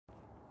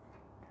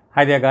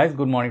Hi there guys,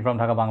 good morning from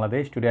Dhaka,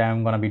 Bangladesh. Today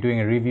I'm going to be doing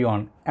a review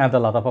on another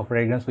Lattafa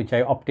fragrance which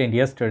I obtained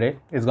yesterday.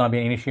 It's going to be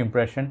an initial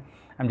impression.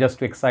 I'm just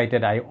too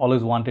excited. I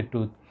always wanted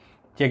to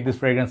check this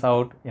fragrance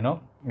out,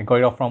 I got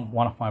it off from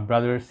one of my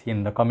brothers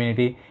in the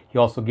community. He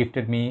also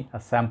gifted me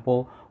a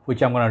sample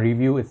which I'm going to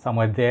review. It's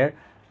somewhere there,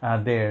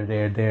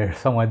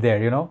 somewhere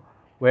there,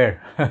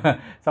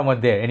 where? Somewhere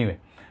there, anyway.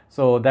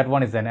 So that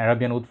one is an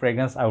Arabian Oud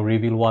fragrance. I'll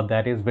reveal what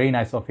that is. Very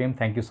nice of him.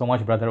 Thank you so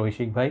much, brother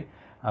Oishik bhai,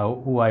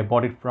 who I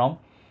bought it from.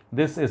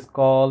 This is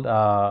called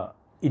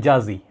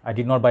Ejaazi. I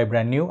did not buy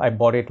brand new. I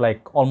bought it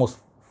like almost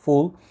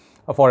full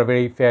for a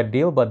very fair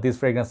deal, but this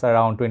fragrance are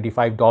around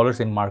 $25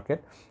 in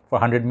market for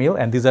 100 ml,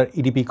 and these are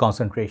EDP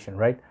concentration,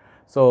 right?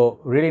 So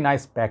really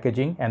nice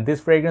packaging. And this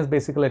fragrance,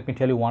 basically, let me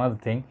tell you one other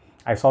thing.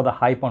 I saw the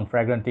hype on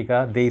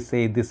Fragrantica. They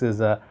say this is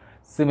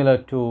similar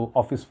to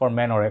Office for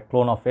Men or a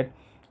clone of it.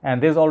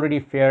 And there's already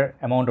fair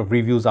amount of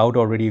reviews out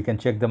already. You can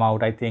check them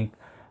out. I think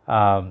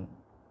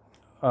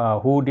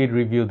who did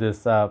review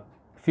this?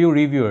 Few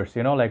reviewers,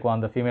 like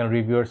one of the female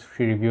reviewers,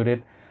 she reviewed it.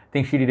 I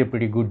think she did a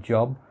pretty good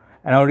job,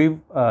 and I'll leave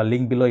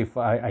link below if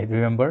I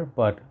remember.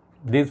 But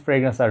these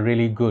fragrances are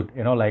really good,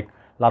 like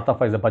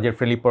Lattafa is a budget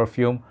friendly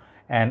perfume,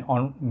 and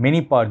on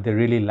many parts they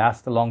really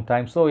last a long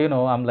time. So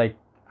I'm like,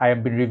 I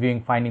have been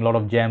reviewing, finding a lot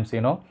of gems,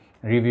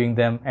 reviewing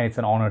them, and it's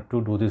an honor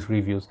to do these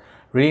reviews.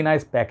 Really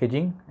nice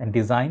packaging and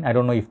design. I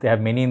don't know if they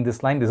have many in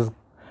this line. This is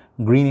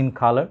green in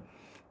color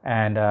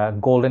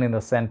and golden in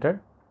the center.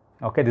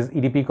 Okay, this is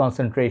EDP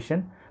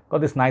concentration. Got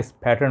this nice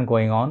pattern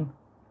going on.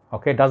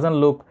 Okay, doesn't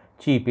look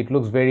cheap. It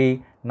looks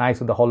very nice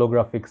with the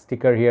holographic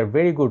sticker here.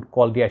 Very good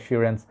quality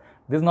assurance.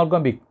 This is not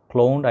going to be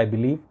cloned, I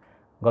believe.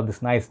 Got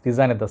this nice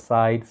design at the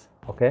sides.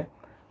 Okay,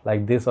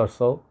 like this or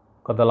so.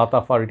 Got the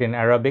Lattafa written in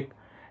Arabic,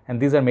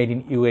 and these are made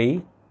in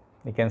UAE.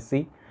 You can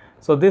see.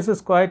 So this is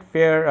quite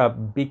fair,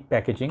 big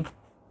packaging.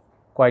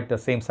 Quite the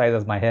same size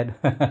as my head.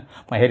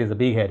 My head is a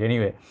big head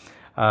anyway.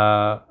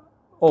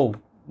 Oh.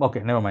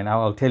 Okay, never mind.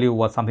 I'll tell you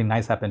what something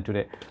nice happened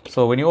today.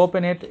 So when you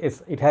open it,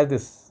 it has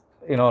this,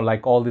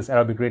 like all this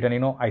Arabic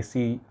written, I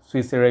see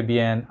Swiss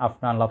Arabian,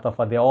 Afnan,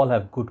 Lattafa, they all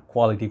have good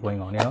quality going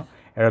on,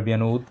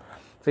 Arabian Oud.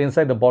 So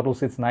inside the bottle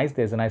sits nice.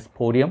 There's a nice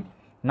podium,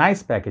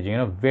 nice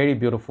packaging, very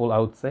beautiful, I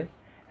would say.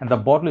 And the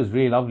bottle is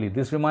really lovely.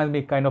 This reminds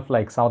me kind of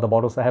like some of the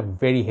bottles I have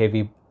very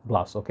heavy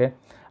glass, okay?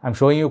 I'm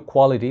showing you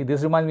quality.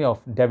 This reminds me of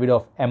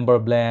Davidoff Amber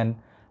Blend,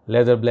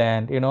 Leather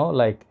Blend,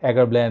 like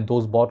Agar Blend,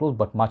 those bottles,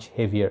 but much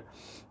heavier.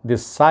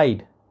 This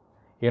side,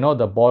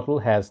 the bottle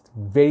has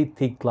very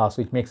thick glass,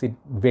 which makes it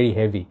very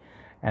heavy,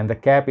 and the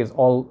cap is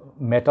all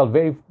metal,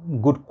 very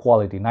good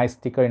quality, nice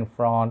sticker in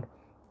front.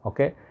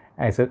 Okay,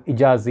 and it says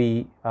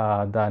Ejaazi,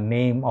 the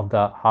name of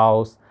the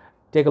house.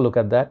 Take a look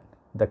at that.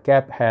 The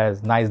cap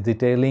has nice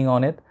detailing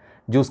on it.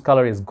 Juice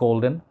color is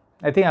golden.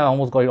 I think I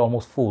almost got it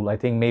almost full. I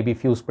think maybe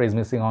few sprays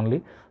missing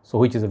only, so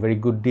which is a very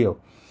good deal.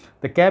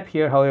 The cap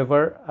here,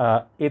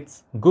 however,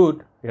 it's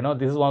good.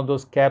 This is one of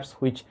those caps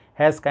which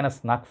has kind of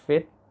snug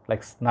fit,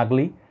 like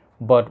snugly,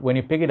 but when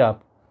you pick it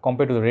up,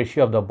 compared to the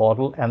ratio of the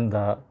bottle and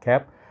the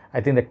cap,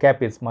 I think the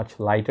cap is much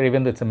lighter.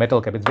 Even though it's a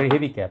metal cap, it's very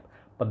heavy cap,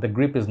 but the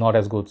grip is not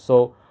as good.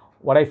 So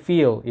what I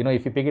feel,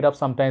 if you pick it up,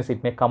 sometimes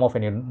it may come off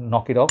and you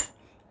knock it off,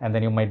 and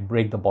then you might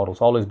break the bottle.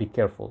 So always be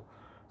careful.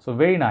 So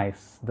very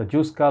nice. The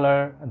juice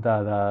color,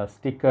 the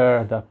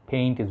sticker, the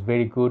paint is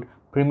very good.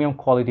 Premium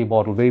quality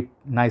bottle, very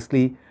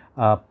nicely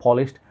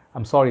polished.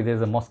 I'm sorry,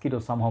 there's a mosquito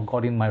somehow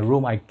got in my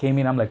room. I came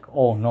in, I'm like,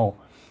 oh no.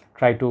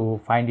 Try to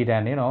find it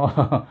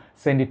and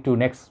send it to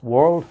next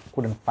world,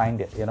 couldn't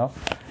find it.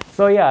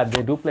 So yeah,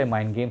 they do play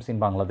mind games in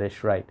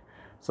Bangladesh, right?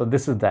 So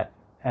this is that,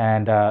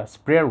 and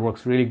sprayer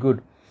works really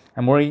good.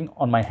 I'm wearing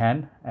on my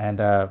hand,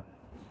 and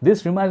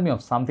this reminds me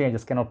of something. I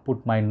just cannot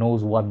put my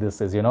nose what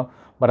this is,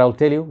 but I'll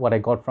tell you what I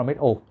got from it.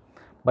 Oh,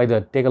 by the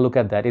way, take a look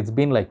at that. It's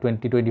been like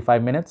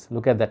 20-25 minutes.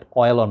 Look at that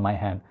oil on my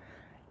hand.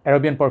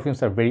 Arabian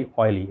perfumes are very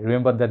oily.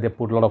 Remember that they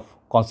put a lot of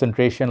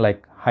concentration,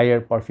 like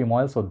higher perfume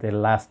oil, so they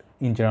last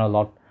in general a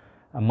lot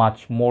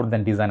much more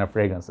than designer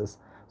fragrances.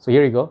 So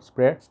here you go,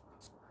 sprayer.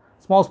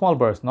 Small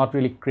burst, not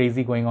really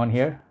crazy going on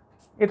here.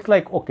 It's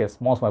like, okay,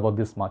 small about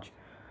this much.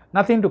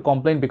 Nothing to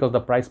complain because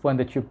the price point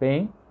that you're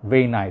paying,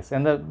 very nice.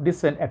 And this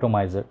is an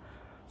atomizer.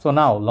 So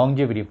now,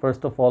 longevity.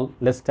 First of all,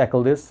 let's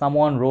tackle this.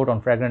 Someone wrote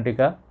on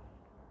Fragrantica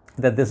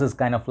that this is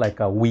kind of like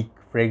a weak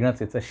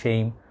fragrance. It's a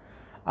shame.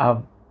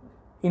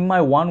 In my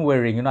one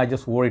wearing, I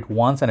just wore it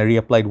once and I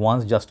reapplied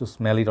once just to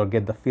smell it or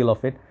get the feel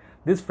of it.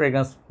 This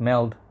fragrance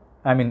smelled,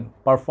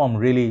 performed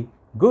really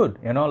good,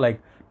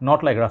 like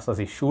not like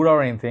Rasasi Shura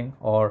or anything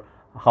or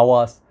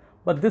Hawas,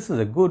 but this is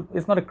a good,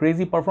 it's not a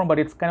crazy perform, but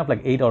it's kind of like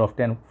 8 out of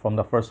 10 from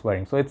the first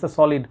wearing. So it's a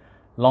solid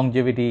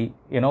longevity,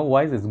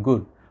 wise, it's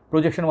good.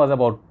 Projection was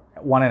about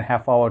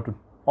 1.5 hours to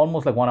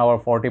almost like 1 hour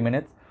 40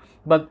 minutes,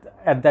 but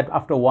at that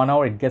after 1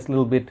 hour it gets a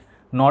little bit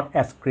not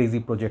as crazy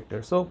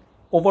projector. So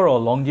overall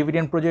longevity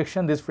and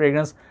projection, this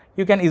fragrance,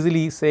 you can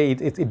easily say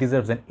it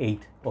deserves an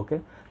 8.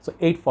 Okay, so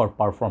 8 for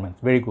performance,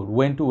 very good.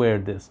 When to wear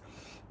this?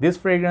 This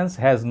fragrance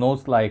has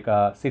notes like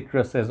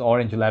citruses,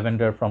 orange,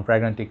 lavender from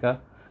Fragrantica,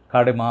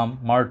 cardamom,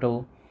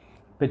 myrtle,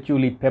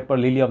 patchouli, pepper,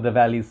 lily of the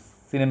valley,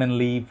 cinnamon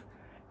leaf,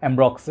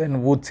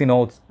 ambroxan, woodsy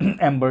notes,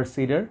 amber,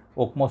 cedar,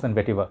 oak moss, and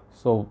vetiver.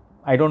 So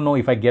I don't know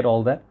if I get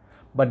all that,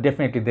 but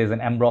definitely there's an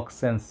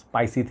ambroxan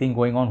spicy thing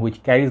going on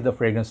which carries the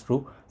fragrance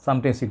through.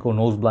 Sometimes you go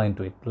nose blind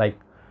to it, like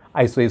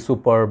Isoe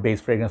Super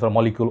base fragrance or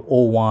Molecule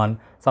O1,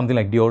 something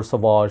like Dior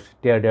Sauvage,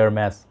 Terre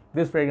d'Hermès.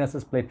 These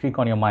fragrances play trick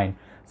on your mind.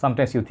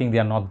 Sometimes you think they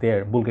are not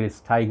there.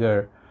 Bulgari's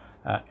Tiger,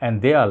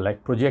 and they are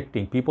like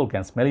projecting. People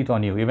can smell it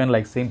on you. Even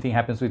like same thing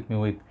happens with me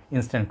with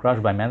Instant Crush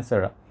by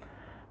Mancera.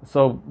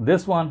 So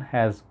this one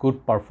has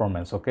good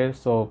performance. Okay,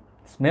 so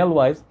smell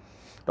wise,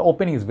 the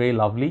opening is very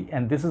lovely,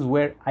 and this is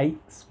where I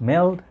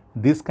smelled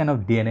this kind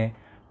of DNA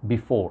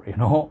before.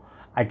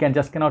 I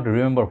cannot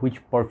remember which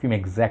perfume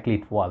exactly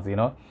it was.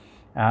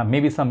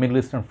 Maybe some Middle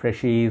Eastern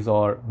freshies,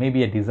 or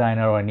maybe a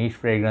designer or a niche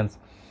fragrance.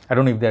 I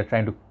don't know if they're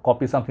trying to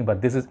copy something,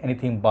 but this is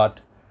anything but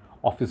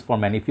Office for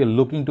Men. If you're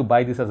looking to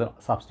buy this as a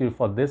substitute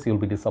for this, you'll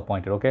be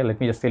disappointed. Okay, let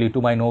me just tell you,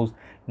 to my nose,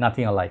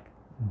 nothing alike.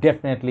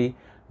 Definitely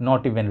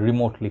not even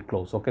remotely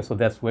close. Okay, so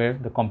that's where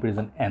the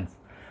comparison ends.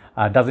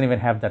 Doesn't even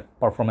have that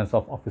performance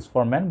of Office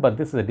for Men, but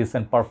this is a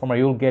decent performer.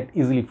 You'll get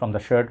easily from the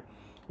shirt.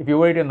 If you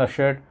wear it in the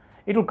shirt,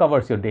 it will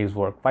cover your day's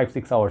work,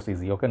 5-6 hours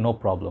easy. Okay, no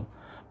problem.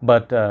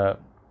 But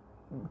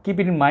keep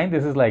it in mind,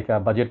 this is like a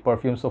budget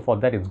perfume, so for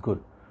that it's good.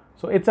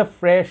 So it's a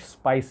fresh,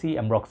 spicy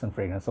ambroxan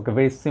fragrance. Okay,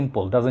 very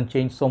simple, doesn't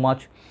change so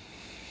much.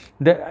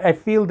 I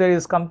feel there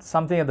is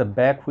something at the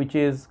back which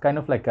is kind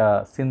of like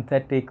a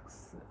synthetic,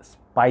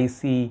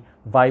 spicy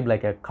vibe,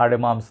 like a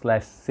cardamom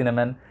 /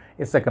 cinnamon.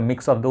 It's like a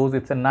mix of those.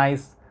 It's a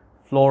nice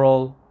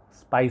floral,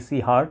 spicy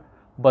heart,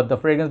 but the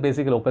fragrance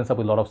basically opens up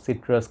with a lot of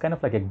citrus, kind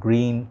of like a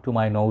green to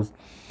my nose.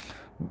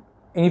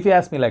 And if you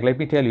ask me, like, let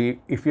me tell you,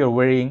 if you're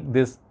wearing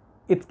this,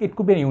 it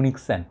could be a unique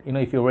scent.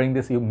 If you're wearing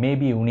this, you may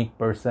be a unique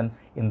person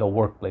in the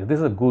workplace. This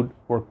is a good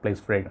workplace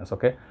fragrance.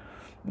 Okay,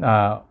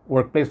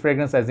 workplace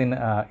fragrance as in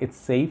it's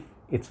safe,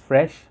 it's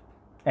fresh,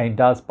 and it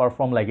does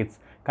perform like it's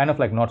kind of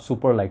like not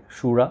super like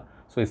Shura,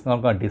 so it's not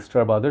going to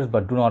disturb others,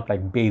 but do not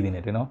like bathe in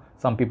it.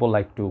 Some people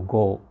like to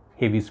go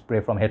heavy spray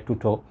from head to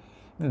toe.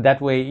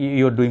 That way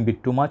you're doing a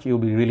bit too much, you'll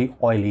be really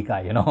oily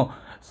guy.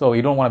 So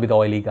you don't want to be the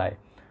oily guy.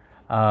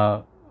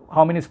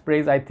 How many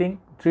sprays? I think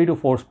 3 to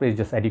 4 sprays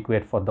just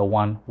adequate for the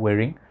one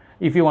wearing.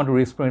 If you want to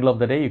respray middle of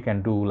the day, you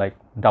can do like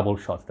double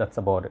shots. That's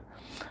about it.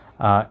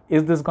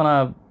 Is this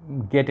gonna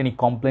get any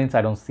complaints?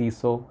 I don't see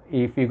so.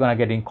 If you're gonna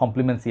get any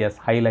compliments, yes,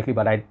 highly likely,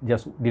 but I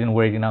just didn't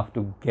wear it enough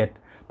to get.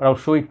 But I'll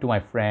show it to my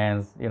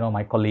friends,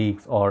 my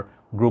colleagues or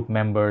group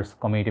members,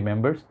 community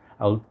members.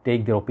 I'll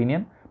take their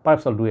opinion.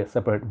 Perhaps I'll do a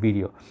separate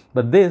video.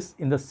 But this,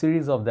 in the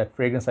series of that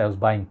fragrance I was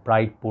buying,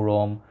 Pride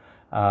Purom,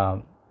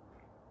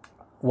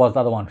 was the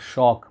other one,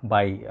 Shock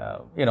by,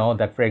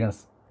 that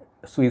fragrance,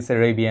 Swiss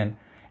Arabian,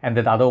 and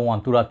that other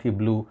one, Turati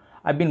Blue.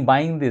 I've been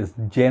buying these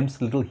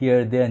gems, little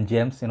here, there, and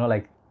gems,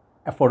 like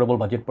affordable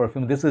budget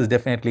perfume. This is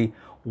definitely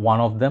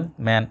one of them.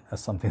 Man,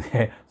 something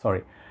there,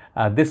 sorry.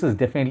 This is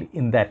definitely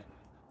in that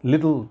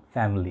little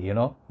family,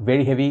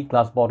 very heavy,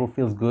 glass bottle,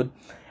 feels good.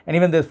 And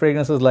even there's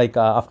fragrances like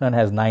Afnan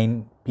has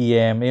 9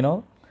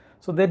 p.m.,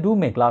 So they do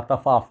make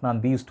Lattafa,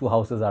 Afnan. These two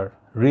houses are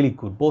really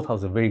good. Both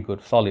houses are very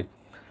good, solid.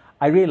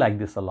 I really like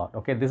this a lot.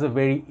 Okay, this is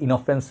very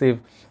inoffensive.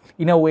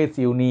 In a way, it's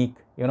unique,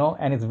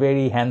 and it's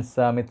very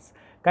handsome. It's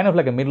kind of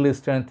like a Middle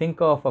Eastern. Think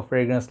of a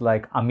fragrance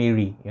like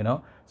Amiri,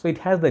 So it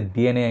has the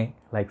DNA,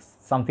 like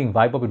something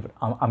vibe of it, but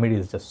Amiri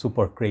is just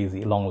super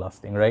crazy, long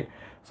lasting, right?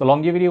 So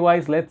longevity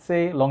wise, let's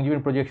say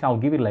longevity projection, I'll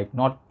give it like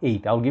not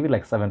 8, I'll give it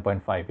like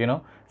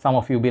 7.5, Some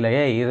of you be like,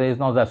 hey, it's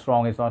not that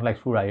strong, it's not like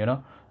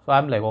Shura, So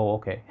I'm like, oh,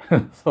 okay.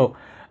 So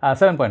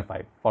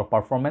 7.5 for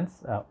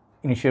performance,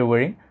 initial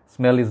wearing,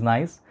 smell is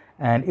nice,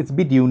 and it's a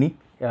bit unique.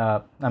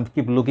 I'm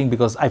keep looking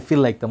because I feel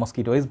like the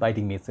mosquito is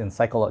biting me. It's in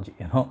psychology,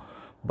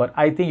 But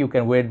I think you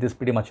can wear this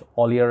pretty much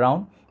all year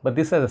round. But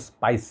this has a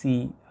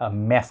spicy,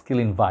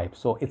 masculine vibe.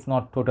 So it's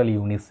not totally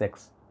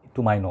unisex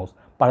to my nose.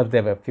 Perhaps they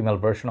have a female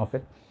version of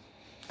it.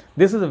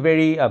 This is a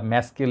very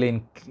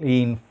masculine,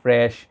 clean,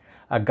 fresh,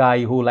 a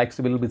guy who likes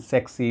to be a little bit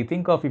sexy.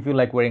 Think of if you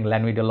like wearing La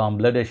Nuit de l'Homme,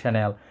 Bleu de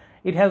Chanel.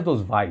 It has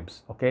those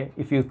vibes, okay?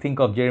 If you think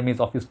of Jeremy's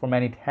Office for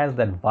Men, it has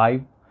that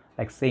vibe,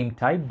 like same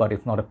type, but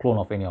it's not a clone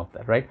of any of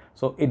that, right?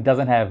 So it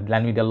doesn't have La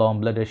Nuit de l'Homme,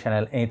 Bleu de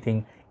Chanel,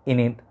 anything in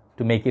it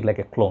to make it like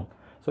a clone.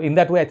 So in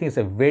that way, I think it's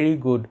a very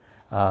good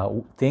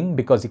thing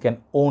because you can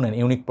own an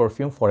unique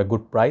perfume for a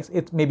good price.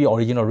 It may be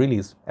original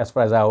release, as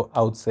far as I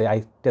would say.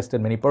 I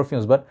tested many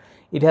perfumes, but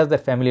it has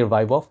that familiar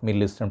vibe of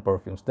Middle Eastern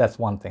perfumes. That's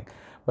one thing.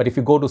 But if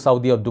you go to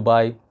Saudi or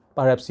Dubai,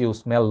 perhaps you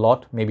smell a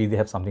lot, maybe they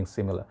have something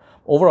similar.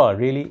 Overall, I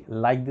really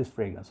like this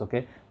fragrance,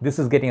 okay? This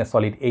is getting a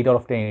solid 8 out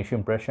of 10 initial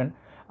impression.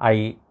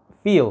 I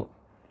feel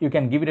you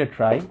can give it a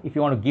try. If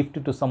you want to gift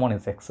it to someone,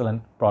 it's an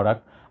excellent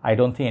product. I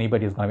don't think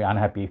anybody is going to be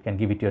unhappy. You can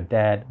give it to your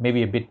dad,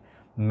 maybe a bit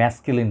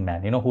masculine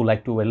man, who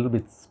like to wear a little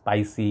bit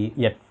spicy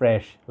yet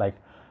fresh, like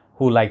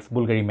who likes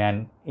Bulgari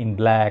man in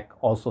black,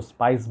 also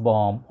Spice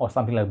Bomb or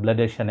something like Bleu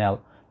de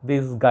Chanel.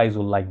 These guys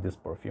will like this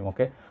perfume,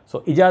 okay?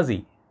 So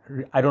Ejaazi,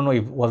 I don't know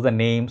if was the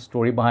name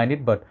story behind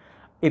it, but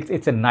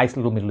it's a nice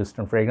little Middle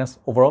Eastern fragrance.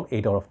 Overall,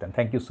 8 out of 10.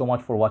 Thank you so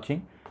much for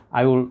watching.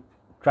 I will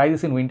try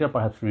this in winter,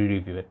 perhaps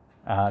re-review it.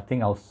 I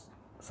think I'll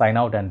sign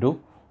out and do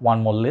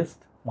one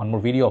more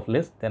video of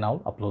list, then I'll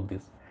upload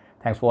this.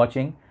 Thanks for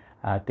watching.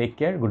 Take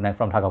care. Good night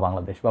from Dhaka,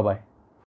 Bangladesh. Bye bye.